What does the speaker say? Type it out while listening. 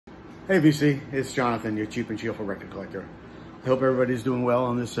Hey VC, it's Jonathan, your cheap and cheerful record collector. I hope everybody's doing well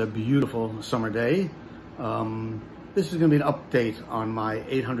on this beautiful summer day. This is going to be an update on my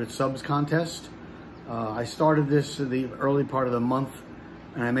 800 subs contest. I started this the early part of the month,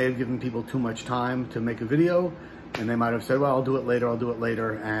 and I may have given people too much time to make a video, and they might have said, well, I'll do it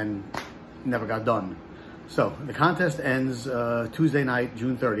later, and never got done. So the contest ends Tuesday night,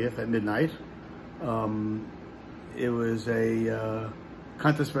 June 30th at midnight. It was a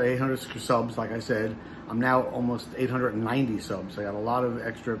contest for 800 subs, like I said. I'm now almost 890 subs. I got a lot of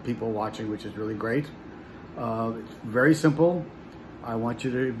extra people watching, which is really great. It's very simple. I want you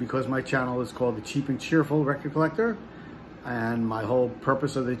to, because my channel is called The Cheap and Cheerful Record Collector, and my whole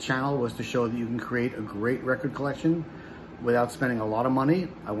purpose of the channel was to show that you can create a great record collection without spending a lot of money.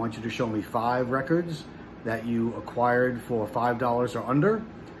 I want you to show me 5 records that you acquired for $5 or under,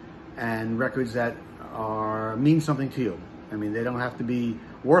 and records that mean something to you. I mean, they don't have to be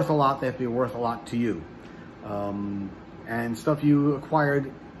worth a lot, they have to be worth a lot to you. And stuff you acquired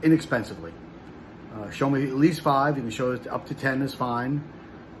inexpensively. Show me at least 5, you can show it up to 10 is fine.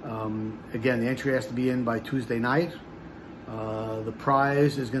 Again, the entry has to be in by Tuesday night. The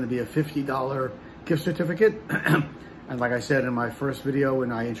prize is gonna be a $50 gift certificate. And like I said in my first video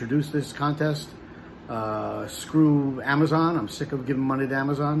when I introduced this contest, screw Amazon. I'm sick of giving money to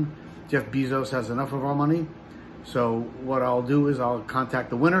Amazon. Jeff Bezos has enough of our money. So what I'll do is I'll contact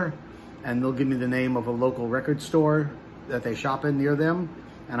the winner, and they'll give me the name of a local record store that they shop in near them,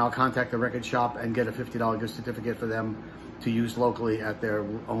 and I'll contact the record shop and get a $50 gift certificate for them to use locally at their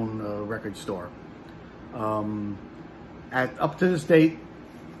own record store. Up to this date,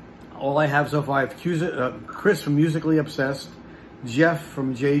 all I have so far, I have Chris from Musically Obsessed, Jeff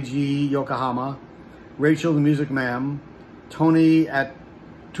from JG Yokohama, Rachel the Music Ma'am, Tony at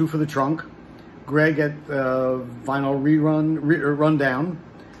Two for the Trunk, Greg at Vinyl Rundown,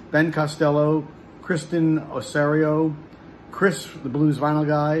 Ben Costello, Kristen Osario, Chris the Blues Vinyl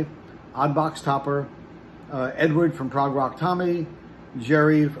Guy, Oddbox Topper, Edward from Prog Rock Tommy,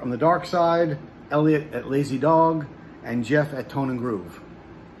 Jerry from The Dark Side, Elliot at Lazy Dog, and Jeff at Tone and Groove.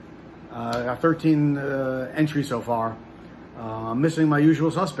 I got 13 entries so far. I'm missing my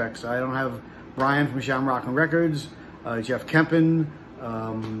usual suspects. I don't have Brian from Shamrock and Records, Jeff Kempen,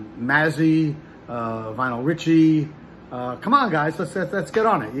 Mazzy, Vinyl Richie. Come on, guys, let's get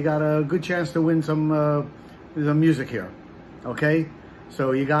on it. You got a good chance to win some music here. Okay,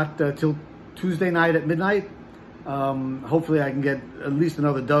 so you got till Tuesday night at midnight. Hopefully I can get at least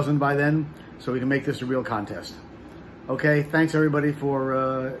another dozen by then, so we can make this a real contest. Okay, thanks everybody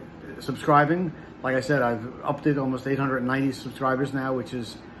for subscribing. Like I said, I've upped it, almost 890 subscribers now, which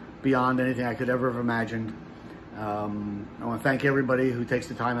is beyond anything I could ever have imagined. I want to thank everybody who takes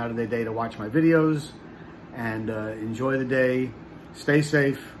the time out of their day to watch my videos, and enjoy the day. Stay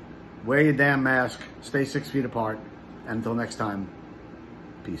safe, wear your damn mask, stay 6 feet apart, and until next time,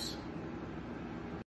 peace.